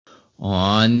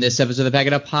On this episode of the Pack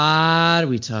It Up Pod,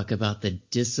 we talk about the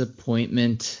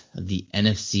disappointment of the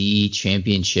NFC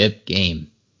Championship game.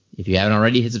 If you haven't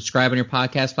already, hit subscribe on your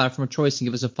podcast platform of choice and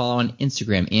give us a follow on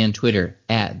Instagram and Twitter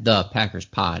at The Packers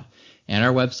Pod and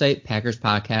our website,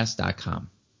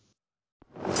 packerspodcast.com.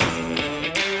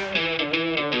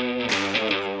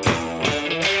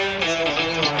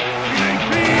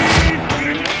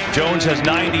 Jones has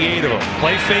 98 of them.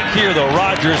 Play fake here, though.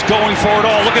 Rodgers going for it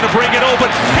all, looking to bring it open.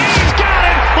 He's got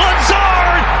it!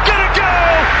 Lazard, gonna go!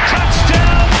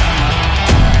 Touchdown!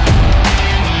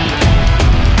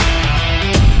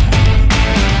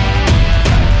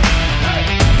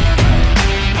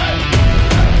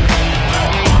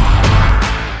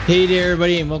 Hey there,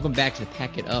 everybody, and welcome back to the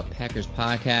Pack It Up Packers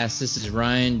podcast. This is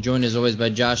Ryan, joined as always by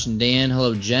Josh and Dan.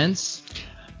 Hello, gents.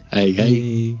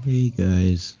 Hey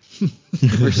guys.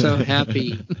 We're so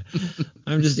happy.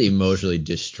 I'm just emotionally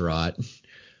distraught,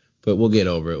 but we'll get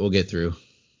over it. We'll get through.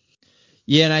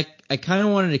 Yeah, and I kind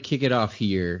of wanted to kick it off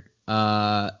here.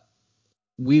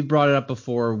 We brought it up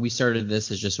before. We started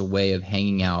this as just a way of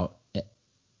hanging out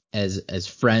as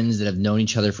friends that have known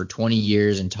each other for 20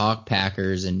 years and talk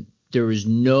Packers, and there was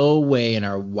no way in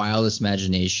our wildest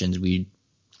imaginations we'd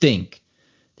think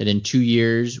that in 2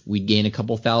 years we'd gain a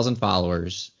couple thousand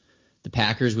followers, the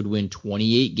Packers would win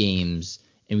 28 games,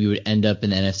 and we would end up in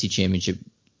the NFC Championship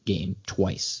game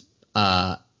twice.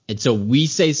 And so we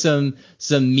say some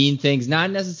mean things, not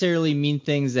necessarily mean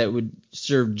things that would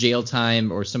serve jail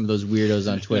time or some of those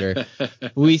weirdos on Twitter.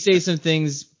 But we say some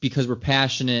things because we're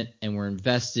passionate and we're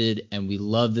invested and we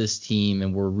love this team,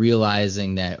 and we're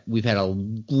realizing that we've had a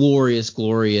glorious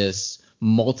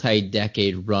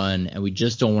multi-decade run, and we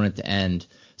just don't want it to end.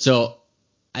 So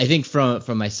I think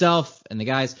from myself and the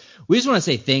guys, we just want to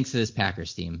say thanks to this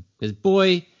Packers team, because,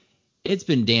 boy, it's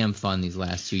been damn fun these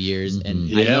last 2 years.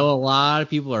 And I know a lot of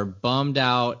people are bummed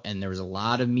out, and there was a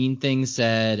lot of mean things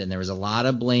said, and there was a lot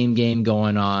of blame game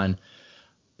going on.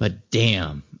 But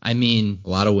damn, I mean, a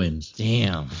lot of wins.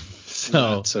 Damn.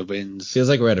 So lots of wins. Feels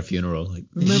like we're at a funeral. Like,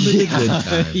 remember the good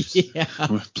times. Yeah.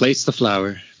 Place the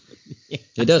flower. Yeah.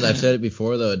 It does. I've said it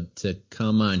before, though, to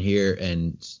come on here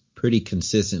and pretty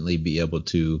consistently be able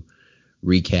to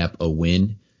recap a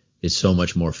win is so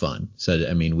much more fun. So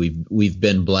I mean, we've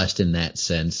been blessed in that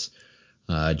sense.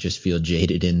 Just feel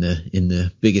jaded in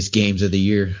the biggest games of the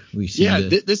year. This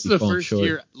is the first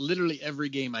year. Literally every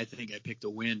game, I think I picked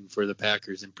a win for the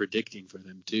Packers and predicting for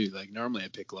them too. Like normally I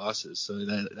pick losses. So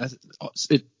that's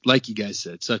it. Like you guys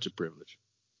said, such a privilege.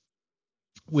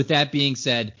 With that being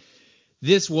said,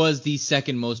 this was the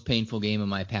second most painful game of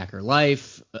my Packer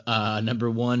life. Number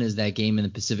one is that game in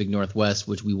the Pacific Northwest,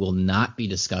 which we will not be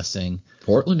discussing.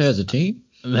 Portland has a team?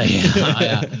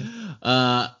 Yeah.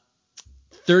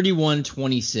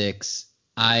 31-26.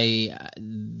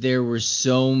 There were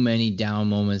so many down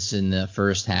moments in the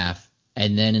first half.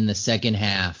 And then in the second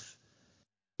half,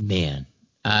 man,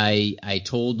 I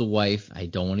told the wife, I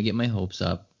don't want to get my hopes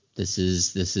up. This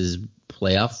is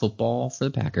playoff football for the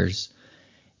Packers.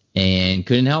 And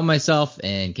couldn't help myself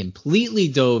and completely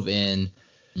dove in.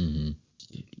 Mm-hmm.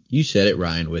 You said it,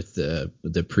 Ryan, with the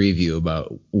preview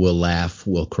about we'll laugh,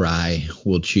 we'll cry,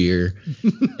 we'll cheer.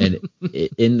 And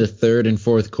in the third and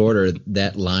fourth quarter,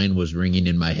 that line was ringing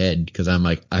in my head because I'm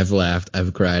like, I've laughed,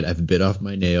 I've cried, I've bit off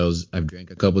my nails, I've drank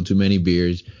a couple too many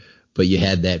beers. But you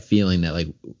had that feeling that like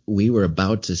we were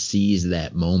about to seize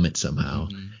that moment somehow.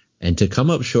 Mm-hmm. And to come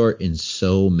up short in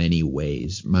so many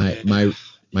ways.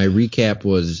 My recap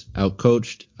was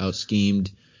outcoached,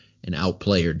 outschemed, and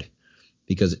outplayed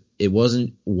because it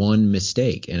wasn't one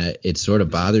mistake. And it sort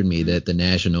of bothered me that the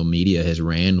national media has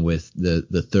ran with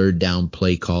the third down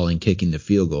play call and kicking the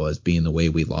field goal as being the way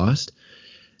we lost.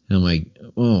 And I'm like,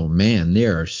 oh, man,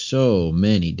 there are so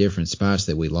many different spots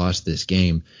that we lost this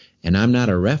game. And I'm not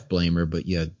a ref blamer, but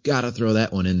you got to throw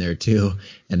that one in there, too.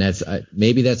 And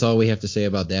maybe that's all we have to say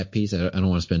about that piece. I don't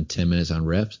want to spend 10 minutes on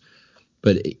refs.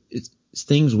 But it's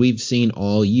things we've seen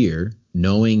all year,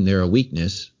 knowing they're a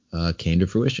weakness, came to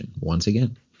fruition once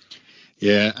again.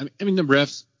 Yeah, I mean, the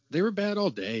refs, they were bad all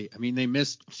day. I mean, they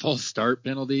missed false start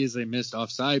penalties. They missed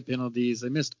offside penalties. They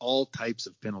missed all types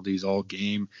of penalties all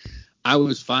game. I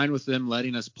was fine with them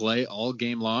letting us play all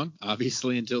game long,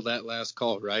 obviously, until that last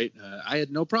call, right? I had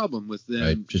no problem with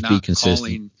them just not be consistent.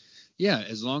 calling. Yeah,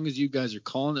 as long as you guys are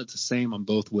calling it the same on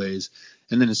both ways.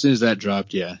 And then as soon as that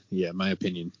dropped, my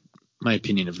opinion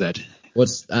of that.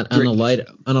 What's on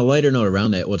a lighter note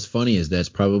around that? What's funny is that's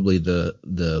probably the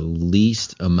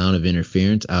least amount of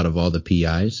interference out of all the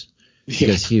PIs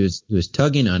because he was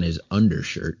tugging on his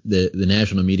undershirt. The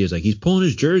national media is like he's pulling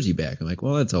his jersey back. I'm like,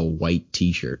 well, that's a white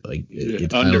T-shirt. Like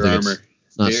it's Under Armour.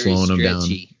 It's not Very slowing him down.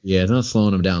 stretchy. Yeah, it's not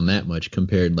slowing him down that much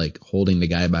compared like holding the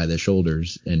guy by the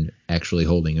shoulders and actually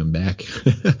holding him back.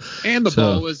 And the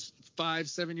ball was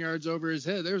 5-7 yards over his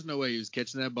head. There was no way he was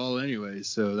catching that ball anyway.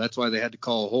 So that's why they had to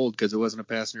call a hold, because it wasn't a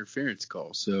pass interference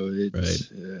call. So it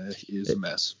is a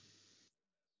mess.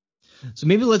 So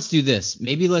maybe let's do this.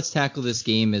 Maybe let's tackle this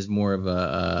game as more of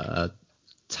a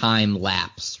time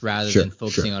lapse rather than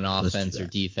focusing on offense or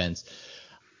defense.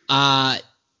 The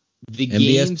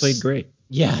MVS played great.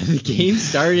 Yeah, the game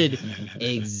started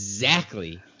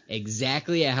exactly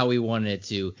at how we wanted it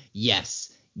to.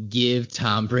 Yes, give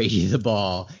Tom Brady the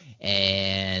ball,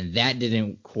 and that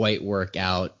didn't quite work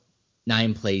out.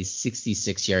 9 plays,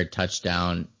 66-yard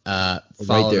touchdown. Right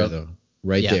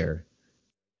there.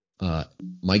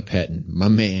 Mike Pettin, my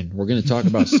man. We're going to talk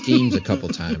about schemes a couple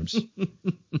times.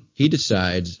 He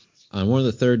decides on one of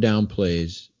the third down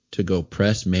plays to go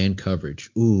press man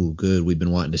coverage. Ooh, good. We've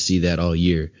been wanting to see that all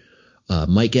year.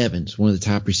 Mike Evans, one of the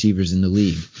top receivers in the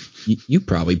league. You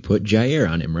probably put Jair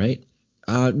on him, right?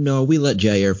 No, we let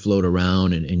Jair float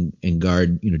around and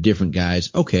guard, different guys.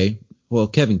 Okay. Well,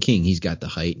 Kevin King, he's got the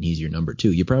height and he's your number 2.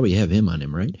 You probably have him on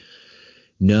him, right?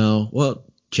 No. Well,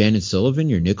 Shannon Sullivan,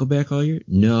 your nickelback all year?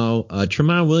 No.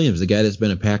 Tramon Williams, the guy that's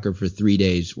been a Packer for 3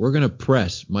 days. We're going to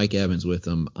press Mike Evans with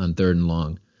him on 3rd and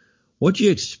long. What'd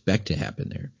you expect to happen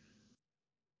there?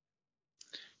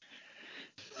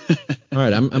 All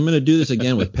right, I'm going to do this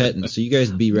again with Pettin, so you guys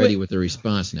be ready with the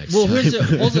response next time. Here's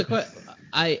a question.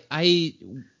 I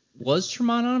was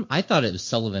Tramon on him? I thought it was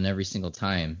Sullivan every single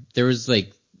time. There was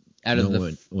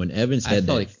when Evans had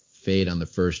that fade on the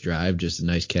first drive, just a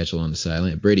nice catch along the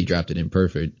sideline. Brady dropped it in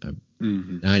perfect. I'm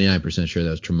 99% sure that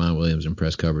was Tramon Williams in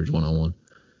press coverage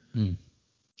 1-on-1.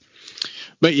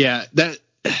 But yeah, let's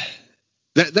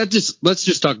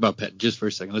just talk about Pettin just for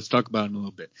a second. Let's talk about him a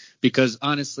little bit, because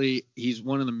honestly, he's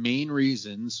one of the main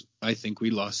reasons I think we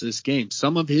lost this game.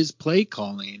 Some of his play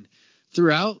calling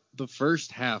throughout the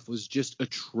first half was just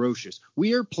atrocious.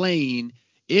 We are playing,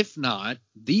 if not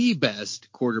the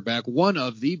best quarterback, one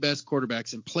of the best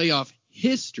quarterbacks in playoff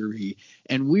history,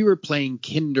 and we were playing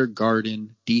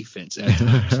kindergarten defense at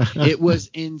times. It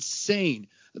was insane.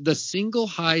 The single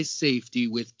high safety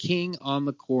with King on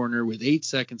the corner with 8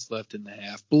 seconds left in the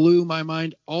half blew my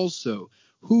mind also.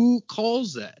 Who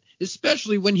calls that?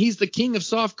 Especially when he's the king of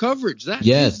soft coverage. That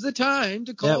is the time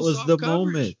to call soft coverage. That was the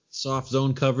moment. Soft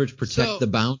zone coverage, protect the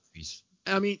boundaries.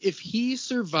 I mean, if he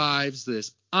survives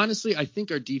this, honestly, I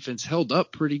think our defense held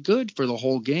up pretty good for the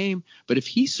whole game. But if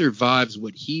he survives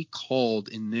what he called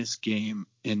in this game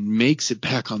and makes it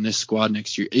back on this squad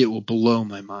next year, it will blow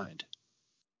my mind.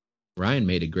 Ryan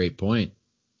made a great point.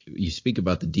 You speak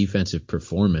about the defensive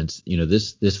performance.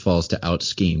 This falls to out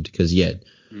schemed, because you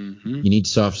need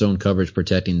soft zone coverage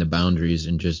protecting the boundaries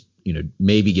and just,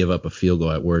 maybe give up a field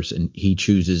goal at worst. And he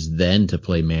chooses then to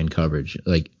play man coverage.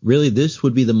 Like, really, this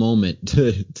would be the moment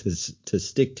to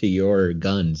stick to your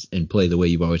guns and play the way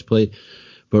you've always played.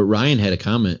 But Ryan had a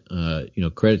comment,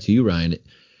 credit to you, Ryan.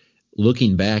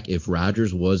 Looking back, if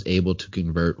Rodgers was able to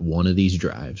convert one of these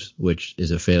drives, which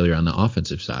is a failure on the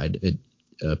offensive side,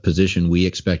 a position we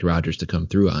expect Rodgers to come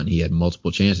through on, he had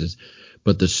multiple chances.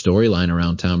 But the storyline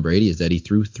around Tom Brady is that he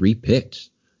threw 3 picks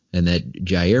and that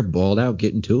Jair balled out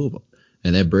getting 2 of them,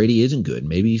 and that Brady isn't good.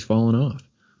 Maybe he's falling off.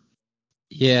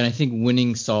 Yeah, and I think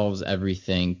winning solves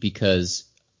everything, because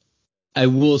I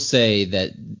will say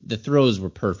that the throws were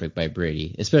perfect by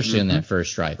Brady, especially on that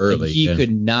first drive. Early, he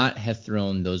could not have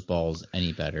thrown those balls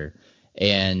any better.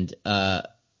 And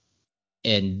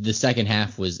the second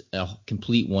half was a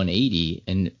complete 180.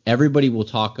 And everybody will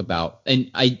talk about,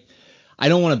 and I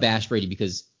don't want to bash Brady,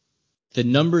 because the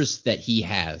numbers that he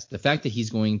has, the fact that he's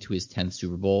going to his 10th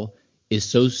Super Bowl is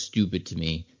so stupid to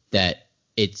me that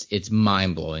it's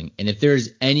mind blowing. And if there's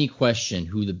any question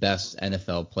who the best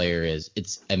NFL player is,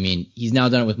 he's now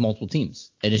done it with multiple teams,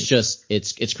 and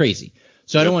it's crazy.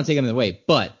 So I don't want to take him away,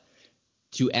 but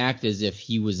to act as if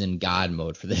he was in God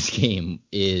mode for this game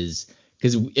is,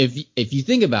 because if you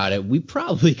think about it, we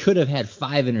probably could have had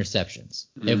 5 interceptions.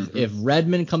 If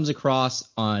Redmond comes across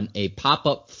on a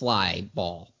pop-up fly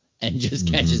ball and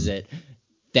just catches it,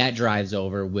 that drive's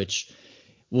over, which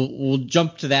we'll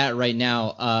jump to that right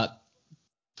now.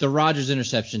 The Rodgers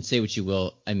interception, say what you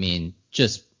will. I mean,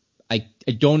 I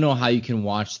don't know how you can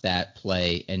watch that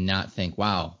play and not think,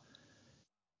 wow,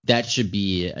 that should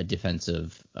be a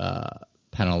defensive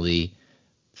penalty.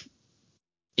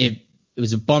 It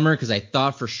was a bummer, because I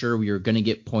thought for sure we were going to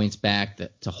get points back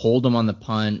to hold them on the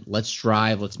punt. Let's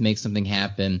drive. Let's make something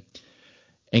happen.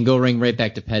 And go right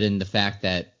back to Pettin, the fact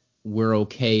that we're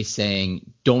okay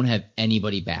saying don't have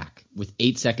anybody back. With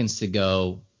 8 seconds to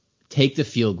go, take the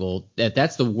field goal.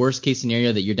 That's the worst case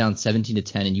scenario, that you're down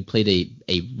 17-10 and you played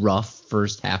a rough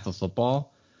first half of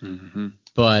football. Mm-hmm.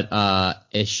 But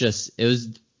it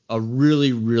was a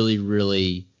really, really,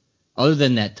 really, other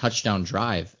than that touchdown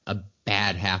drive, a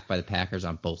bad half by the Packers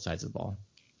on both sides of the ball.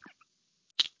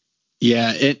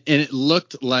 Yeah, it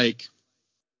looked like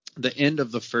the end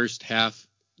of the first half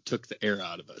took the air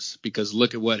out of us, because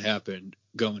look at what happened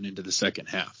going into the second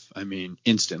half. I mean,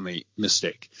 instantly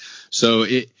mistake. So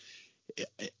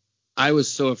I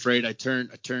was so afraid. I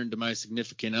turned to my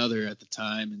significant other at the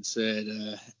time and said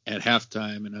at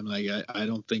halftime, and I'm like, I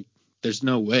don't think, there's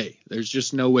no way. There's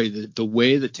just no way. The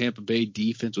way the Tampa Bay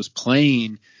defense was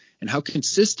playing and how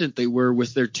consistent they were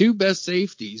with their two best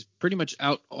safeties pretty much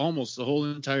out almost the whole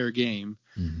entire game.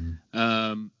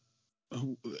 Mm-hmm.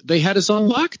 They had us on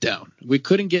lockdown. We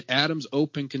couldn't get Adams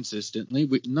open consistently.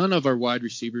 None of our wide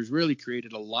receivers really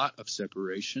created a lot of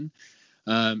separation.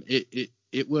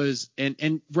 It was,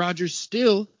 and Rodgers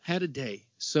still had a day.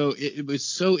 So it was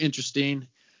so interesting.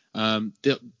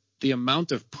 The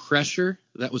amount of pressure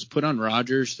that was put on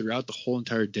Rodgers throughout the whole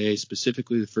entire day,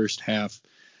 specifically the first half.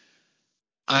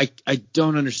 I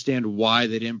don't understand why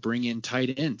they didn't bring in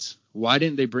tight ends. Why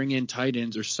didn't they bring in tight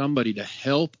ends or somebody to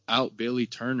help out Billy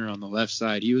Turner on the left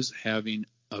side? He was having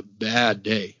a bad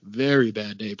day, very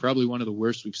bad day, probably one of the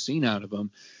worst we've seen out of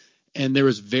him. And there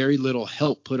was very little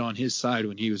help put on his side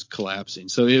when he was collapsing.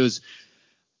 So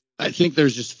I think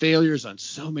there's just failures on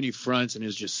so many fronts, and it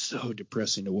was just so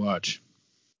depressing to watch.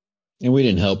 And we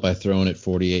didn't help by throwing it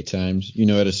 48 times.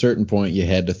 At a certain point, you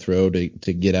had to throw to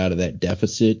get out of that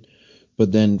deficit.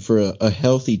 But then for a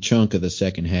healthy chunk of the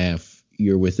second half,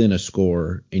 you're within a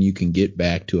score and you can get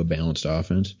back to a balanced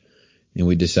offense. And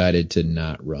we decided to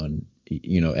not run.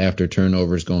 After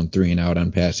turnovers, going 3 and out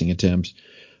on passing attempts.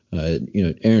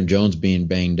 Aaron Jones being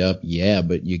banged up, yeah,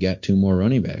 but you got 2 more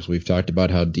running backs. We've talked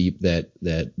about how deep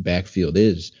that backfield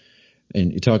is.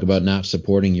 And you talk about not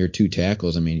supporting your 2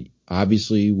 tackles. I mean,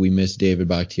 obviously we missed David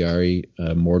Bakhtiari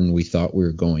more than we thought we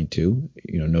were going to.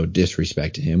 No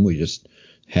disrespect to him. We just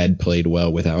had played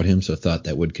well without him, so thought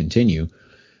that would continue.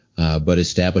 But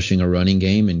establishing a running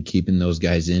game and keeping those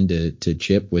guys in to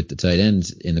chip with the tight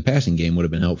ends in the passing game would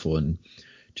have been helpful, and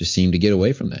just seemed to get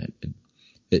away from that.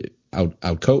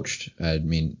 Out-coached. I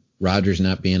mean, Rodgers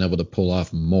not being able to pull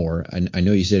off more. I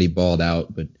know you said he balled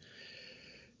out, but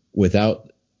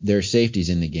without their safeties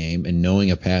in the game and knowing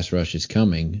a pass rush is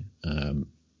coming,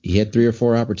 he had 3 or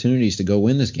 4 opportunities to go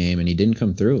win this game, and he didn't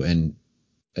come through. And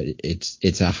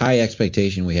it's a high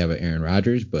expectation we have of Aaron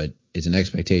Rodgers, but it's an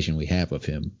expectation we have of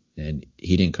him, and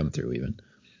he didn't come through even.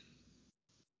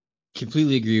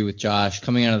 Completely agree with Josh.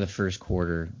 Coming out of the first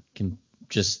quarter,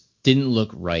 just didn't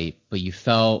look right, but you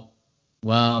felt,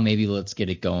 well, maybe let's get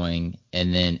it going.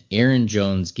 And then Aaron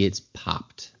Jones gets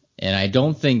popped. And I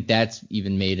don't think that's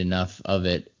even made enough of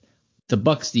it. The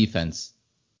Bucs defense,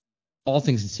 all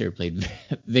things considered, played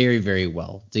very, very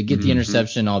well to get the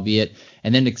interception, albeit,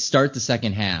 and then to start the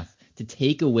second half, to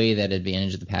take away that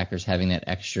advantage of the Packers having that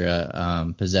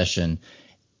extra possession,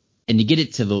 and to get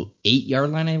it to the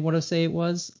 8-yard line, I want to say it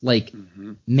was.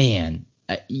 Man,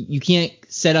 you can't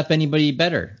set up anybody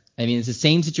better. I mean, it's the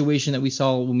same situation that we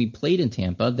saw when we played in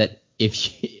Tampa, that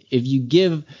if you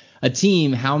give a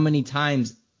team how many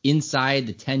times inside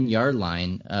the 10-yard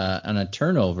line on a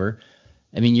turnover,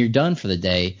 I mean, you're done for the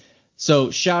day.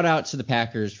 So shout out to the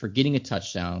Packers for getting a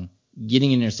touchdown,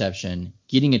 getting an interception,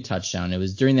 getting a touchdown. It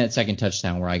was during that second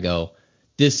touchdown where I go,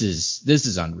 this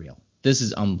is unreal. This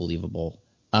is unbelievable.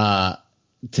 To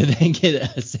then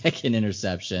get a second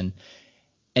interception.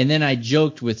 And then I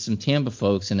joked with some Tampa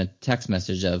folks in a text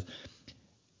message of,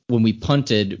 when we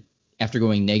punted after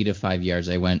going negative 5 yards,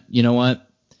 I went, you know what?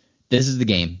 This is the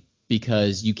game,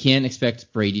 because you can't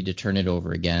expect Brady to turn it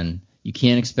over again. You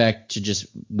can't expect to just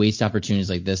waste opportunities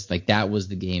like this. Like, that was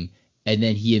the game. And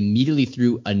then he immediately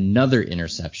threw another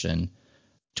interception,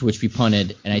 to which we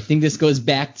punted. And I think this goes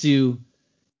back to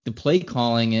the play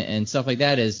calling and stuff like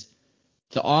that, is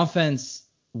the offense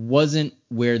wasn't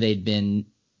where they'd been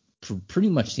for pretty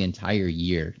much the entire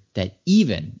year. That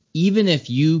even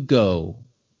if you go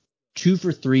 2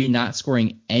 for 3, not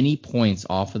scoring any points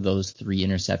off of those 3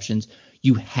 interceptions,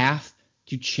 you have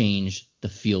to change the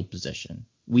field position.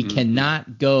 We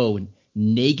cannot go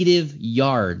negative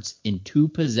yards in 2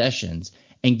 possessions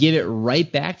and give it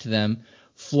right back to them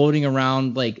floating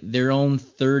around like their own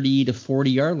 30 to 40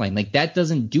 yard line. Like, that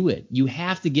doesn't do it. You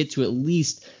have to get to at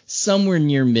least somewhere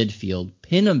near midfield,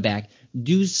 pin them back,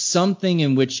 do something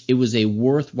in which it was a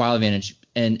worthwhile advantage.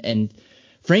 And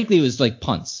frankly, it was like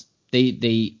punts.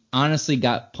 They honestly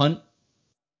got punt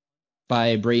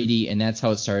by Brady, and that's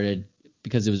how it started,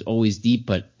 because it was always deep.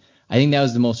 But I think that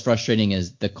was the most frustrating,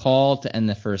 is the call to end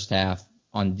the first half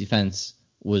on defense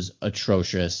was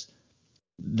atrocious.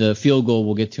 The field goal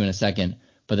we'll get to in a second,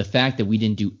 but the fact that we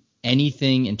didn't do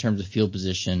anything in terms of field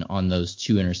position on those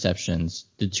two interceptions,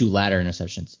 the two latter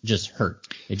interceptions, just hurt.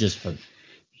 It just hurt.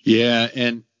 Yeah,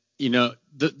 and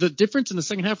the difference in the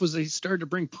second half was they started to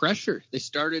bring pressure. They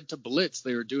started to blitz.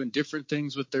 They were doing different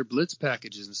things with their blitz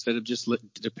packages instead of just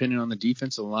depending on the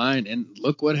defensive line. And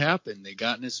look what happened. They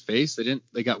got in his face.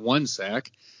 They got one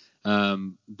sack,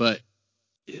 but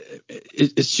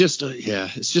it's just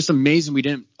amazing we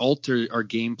didn't alter our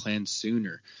game plan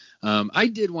sooner. I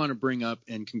did want to bring up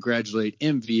and congratulate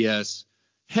MVS.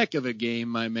 Heck of a game,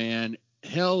 my man.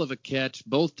 Hell of a catch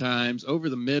both times, over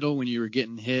the middle when you were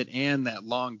getting hit, and that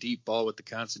long deep ball with the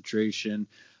concentration.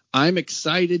 I'm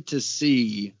excited to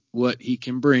see what he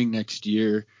can bring next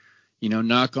year.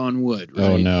 Knock on wood, right?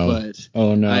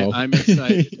 Oh no! I'm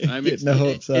excited. I'm excited. No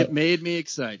hopes up. It made me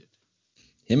excited.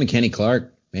 Him and Kenny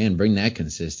Clark, man, bring that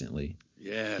consistently.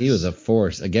 Yeah, he was a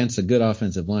force against a good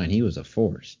offensive line. He was a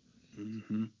force.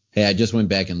 Mm-hmm. Hey, I just went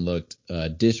back and looked.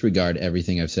 Disregard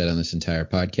everything I've said on this entire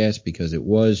podcast because it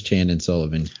was Chandon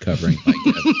Sullivan covering Mike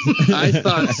Evans. I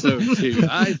thought so too.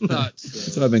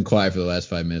 So I've been quiet for the last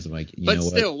 5 minutes. I'm like, you know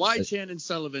still, what? why Chandon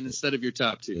Sullivan instead of your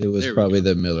top two? It was probably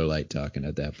the Miller Lite talking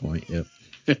at that point. Yep.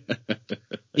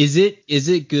 Is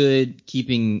it good,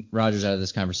 keeping Rodgers out of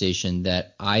this conversation,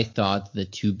 that I thought the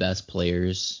two best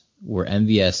players were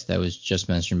MVS, that was just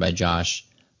mentioned by Josh,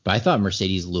 but I thought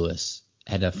Mercedes Lewis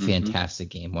had a fantastic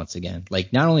game once again.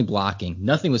 Like, not only blocking,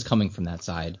 nothing was coming from that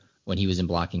side when he was in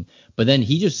blocking, but then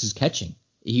he just was catching.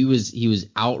 He was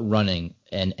outrunning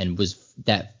and was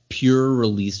that pure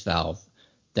release valve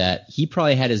that he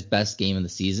probably had his best game of the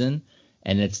season.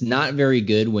 And it's not very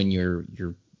good when your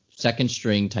second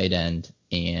string tight end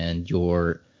and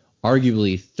your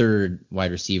arguably third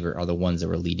wide receiver are the ones that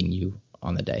were leading you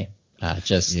on the day. It's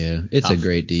tough. A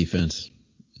great defense.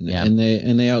 Yeah. And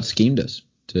they out-schemed us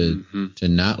to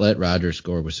not let Rodgers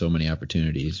score with so many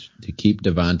opportunities, to keep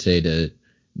Devontae to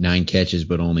 9 catches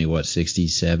but only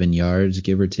 67 yards,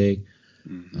 give or take.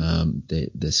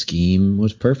 The scheme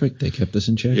was perfect. They kept us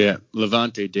in check. Yeah,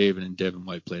 Levante David and Devin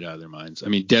White played out of their minds. I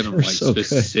mean, Devin White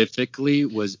specifically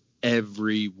was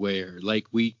everywhere. Like,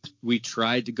 we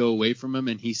tried to go away from him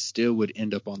and he still would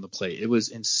end up on the plate. It was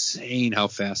insane how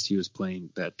fast he was playing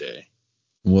that day.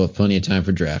 We'll have plenty of time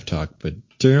for draft talk, but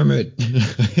damn it.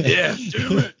 Yeah,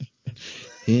 damn it.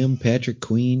 Him, Patrick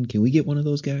Queen. Can we get one of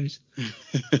those guys? Go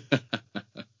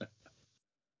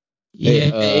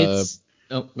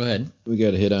ahead. We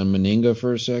got to hit on Meninga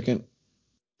for a second.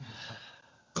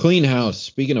 Clean house.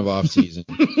 Speaking of offseason.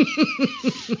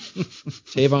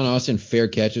 Tavon Austin fair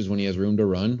catches when he has room to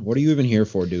run. What are you even here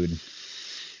for, dude?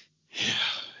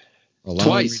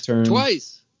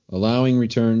 Twice. Allowing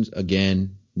returns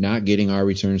again. Not getting our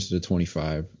returns to the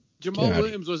 25. Jamal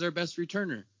Williams was our best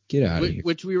returner. Get out of here.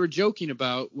 Which we were joking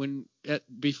about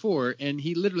before, and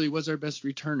he literally was our best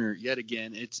returner yet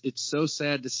again. It's so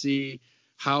sad to see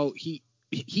how he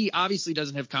obviously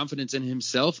doesn't have confidence in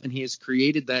himself, and he has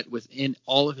created that within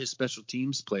all of his special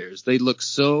teams players. They look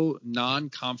so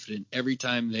non-confident every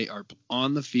time they are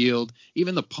on the field.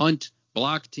 Even the punt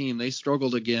block team, they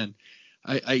struggled again.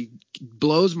 I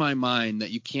blows my mind that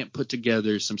you can't put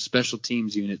together some special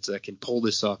teams units that can pull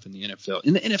this off in the NFL,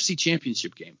 in the NFC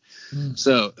Championship game.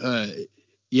 So,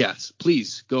 yes,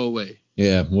 please go away.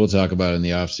 Yeah, we'll talk about it in the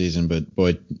offseason, but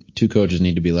boy, 2 coaches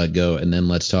need to be let go. And then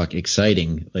let's talk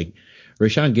exciting. Like,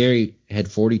 Rashawn Gary had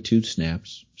 42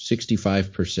 snaps,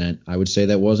 65%. I would say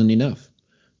that wasn't enough.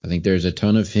 I think there's a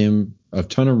ton of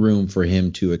room for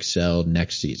him to excel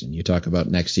next season. You talk about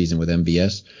next season with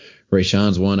MVS.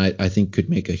 Rashawn's one I think could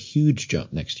make a huge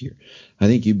jump next year. I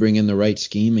think you bring in the right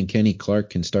scheme and Kenny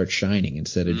Clark can start shining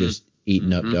instead of just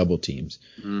eating up double teams.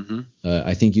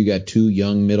 I think you got 2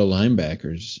 young middle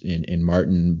linebackers in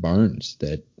Martin Barnes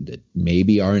that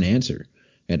maybe are an answer.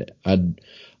 And I'd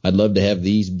love to have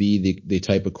these be the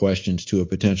type of questions to a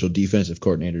potential defensive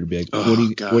coordinator to be like, what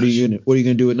are you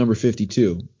gonna do at number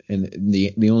 52? And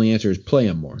the only answer is play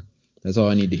him more. That's all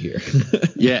I need to hear.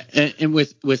 Yeah, and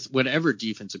with whatever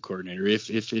defensive coordinator,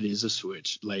 if it is a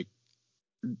switch, like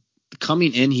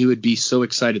coming in, he would be so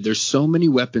excited. There's so many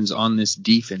weapons on this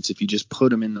defense if you just put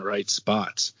them in the right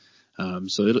spots.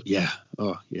 We'll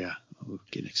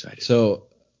get excited. So,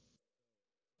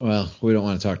 well, we don't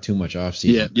want to talk too much off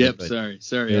season.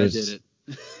 Sorry, I did it.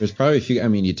 There's probably a few. I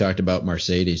mean, you talked about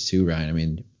Mercedes too, Ryan. I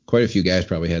mean, quite a few guys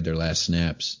probably had their last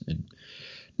snaps and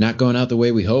not going out the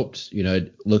way we hoped.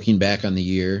 Looking back on the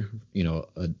year,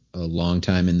 a long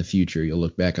time in the future, you'll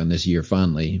look back on this year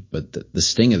fondly. But the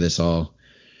sting of this all,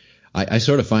 I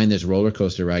sort of find this roller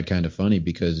coaster ride kind of funny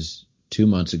because 2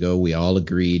 months ago we all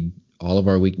agreed all of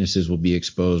our weaknesses will be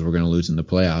exposed. We're going to lose in the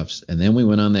playoffs. And then we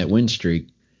went on that win streak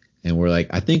and we're like,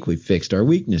 I think we fixed our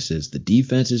weaknesses. The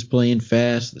defense is playing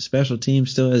fast. The special team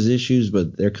still has issues,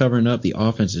 but they're covering up. The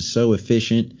offense is so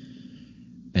efficient.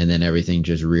 And then everything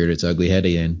just reared its ugly head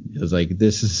again. It was like,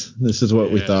 this is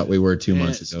what we thought we were 2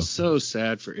 months ago. It's so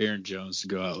sad for Aaron Jones to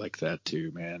go out like that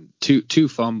too, man. Two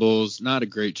fumbles, not a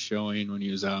great showing when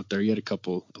he was out there. He had a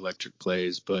couple electric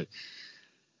plays, but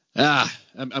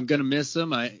I'm gonna miss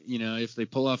him. If they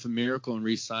pull off a miracle and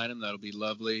re-sign him, that'll be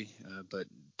lovely. But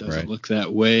doesn't look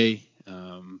that way.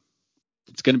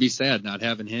 It's gonna be sad not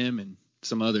having him and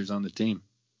some others on the team.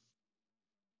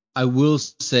 I will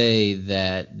say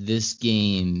that this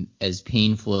game, as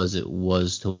painful as it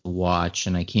was to watch,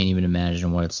 and I can't even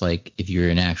imagine what it's like if you're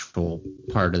an actual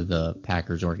part of the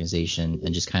Packers organization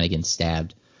and just kind of getting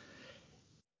stabbed.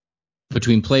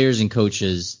 Between players and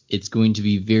coaches, it's going to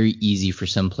be very easy for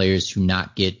some players to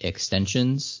not get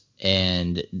extensions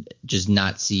and just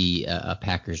not see a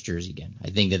Packers jersey again. I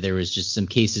think that there was just some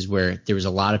cases where there was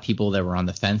a lot of people that were on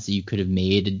the fence that you could have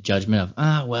made a judgment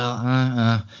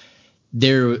of,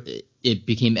 There, it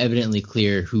became evidently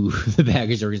clear who the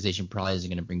Packers organization probably isn't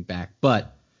going to bring back.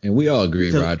 And we all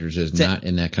agree Rodgers is not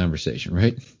in that conversation,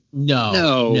 right?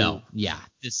 No. Yeah,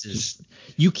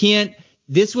 you can't.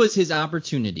 This was his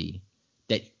opportunity.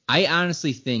 That I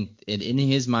honestly think, in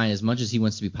his mind, as much as he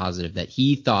wants to be positive, that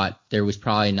he thought there was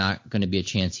probably not going to be a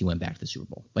chance he went back to the Super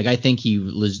Bowl. Like, I think he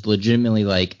was legitimately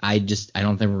like, I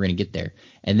don't think we're going to get there.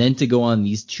 And then to go on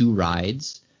these two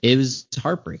rides. It was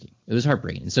heartbreaking.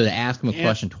 And so to ask him a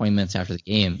question 20 minutes after the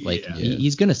game,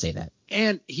 he's going to say that.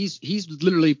 And he's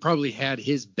literally probably had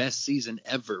his best season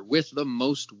ever with the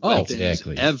most weapons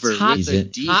ever with a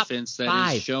defense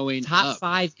that is showing top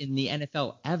 5 in the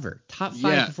NFL ever. Top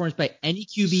 5 performance by any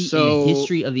QB in the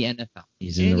history of the NFL.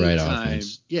 He's in the right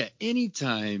offense. Yeah,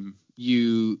 anytime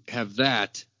you have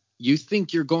that, you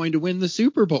think you're going to win the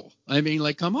Super Bowl. I mean,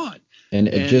 like, come on.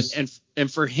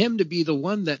 And for him to be the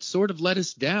one that sort of let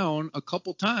us down a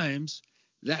couple times,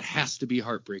 that has to be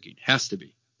heartbreaking. Has to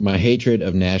be. My hatred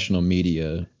of national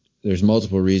media, there's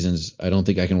multiple reasons. I don't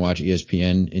think I can watch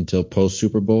ESPN until post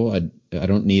Super Bowl. I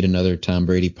don't need another Tom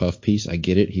Brady puff piece. I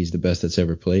get it. He's the best that's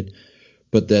ever played.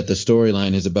 But that the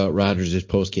storyline is about Rodgers'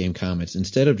 post-game comments.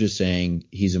 Instead of just saying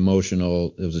he's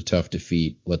emotional, it was a tough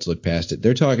defeat, let's look past it.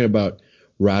 They're talking about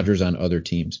Rodgers on other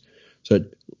teams. So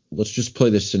let's just play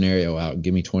this scenario out.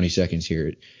 Give me 20 seconds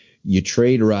here. You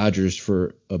trade Rodgers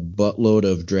for a buttload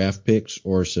of draft picks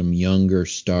or some younger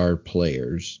star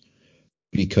players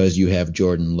because you have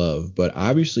Jordan Love. But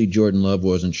obviously Jordan Love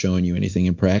wasn't showing you anything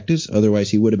in practice. Otherwise,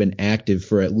 he would have been active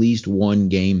for at least one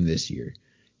game this year.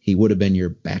 He would have been your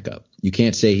backup. You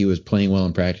can't say he was playing well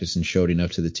in practice and showed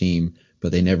enough to the team,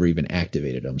 but they never even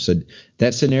activated him. So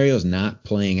that scenario is not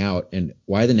playing out. And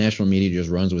why the national media just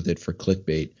runs with it for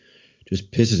clickbait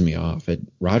just pisses me off.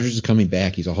 Rodgers is coming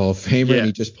back. He's a Hall of Famer, and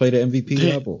he just played at MVP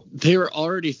level. They were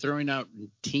already throwing out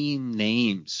team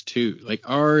names, too, like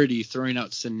already throwing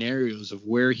out scenarios of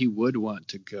where he would want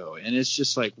to go. And it's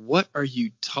just like, what are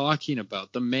you talking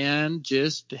about? The man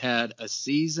just had a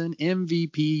season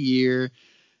MVP year.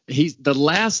 The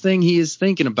last thing he is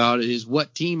thinking about is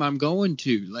what team I'm going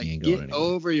to. Like, get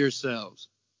over yourselves.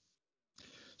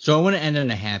 So I want to end on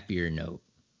a happier note.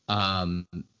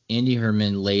 Andy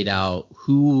Herman laid out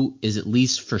who is at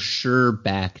least for sure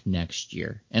back next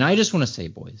year. And I just want to say,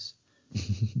 boys,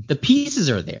 the pieces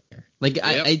are there. Like,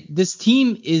 this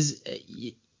team is, at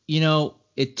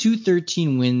 2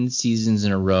 13-win seasons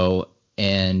in a row,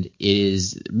 and it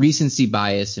is recency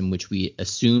bias in which we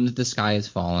assume that the sky is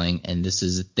falling and this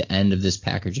is the end of this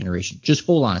Packer generation. Just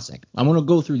hold on a second. I want to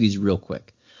go through these real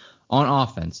quick. On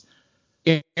offense,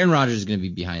 Aaron Rodgers is going to be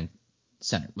behind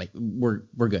center. Like,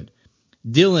 we're good.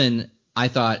 Dylan, I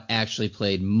thought, actually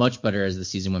played much better as the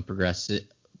season went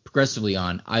progressively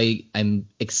on. I'm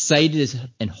excited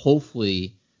and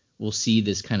hopefully we'll see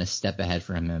this kind of step ahead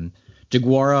from him.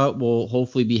 DeGuara will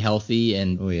hopefully be healthy,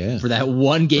 and for that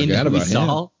one game that we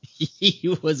saw,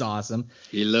 he was awesome.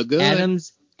 He looked good.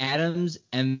 Adams,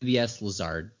 MVS,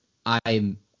 Lazard.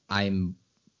 I'm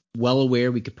well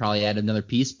aware we could probably add another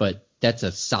piece, but that's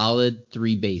a solid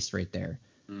 3 base right there.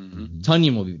 Mm-hmm.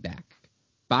 Tunyon will be back.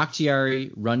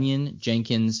 Bakhtiari, Runyon,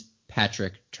 Jenkins,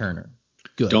 Patrick, Turner.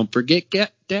 Good. Don't forget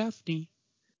Daphne.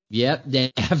 Yep,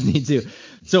 Daphne too.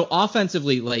 So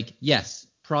offensively, yes,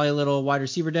 probably a little wide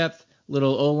receiver depth,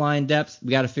 little O-line depth.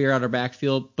 We got to figure out our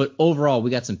backfield, but overall,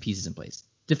 we got some pieces in place.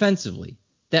 Defensively,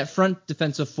 that front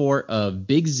defensive 4 of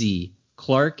Big Z,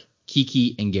 Clark,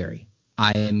 Kiki, and Gary.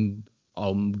 I'm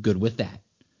good with that.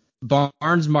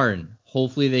 Barnes Martin.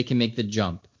 Hopefully they can make the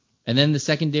jump. And then the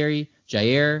secondary,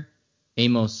 Jair,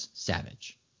 Amos,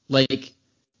 Savage. Like,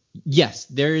 yes,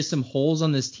 there is some holes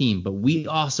on this team, but we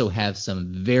also have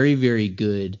some very, very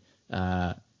good,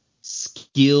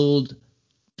 skilled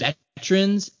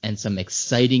veterans and some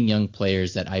exciting young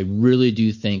players that I really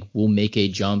do think will make a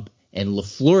jump. And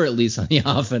LaFleur, at least on the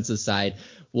offensive side,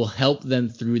 will help them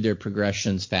through their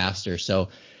progressions faster. So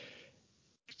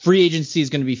free agency is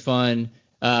going to be fun.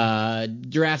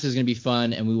 Draft is going to be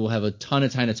fun, and we will have a ton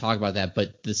of time to talk about that.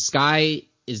 But the sky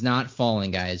is not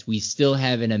falling, guys. We still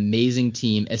have an amazing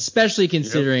team, especially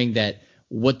considering that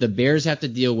what the Bears have to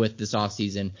deal with this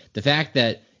offseason, the fact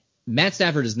that Matt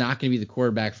Stafford is not going to be the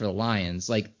quarterback for the Lions.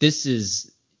 Like, this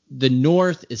is the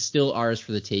North is still ours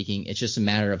for the taking. It's just a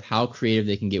matter of how creative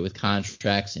they can get with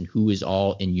contracts and who is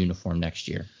all in uniform next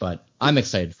year. But I'm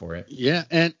excited for it. Yeah,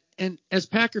 and as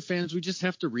Packer fans, we just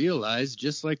have to realize,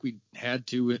 just like we had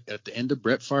to at the end of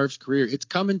Brett Favre's career, it's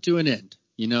coming to an end.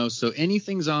 So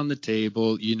anything's on the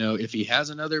table. If he has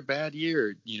another bad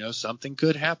year, something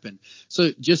could happen.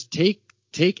 So just take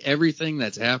everything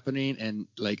that's happening and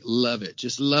love it.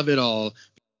 Just love it all.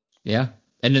 Yeah.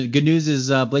 And the good news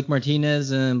is Blake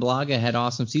Martinez and Blaga had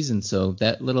awesome seasons. So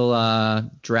that little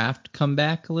draft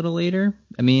comeback a little later,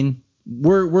 I mean,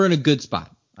 we're in a good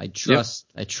spot. I trust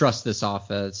this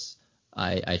offense.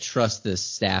 I trust this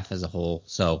staff as a whole.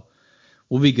 So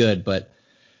we'll be good. But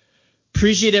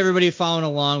appreciate everybody following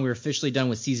along. We're officially done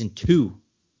with season 2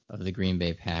 of the Green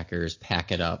Bay Packers.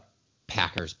 Pack it up,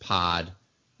 Packers pod.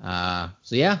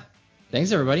 So yeah,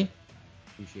 thanks everybody.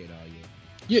 Appreciate all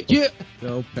you. Yeah.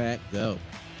 Go Pack, go.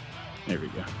 There we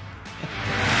go.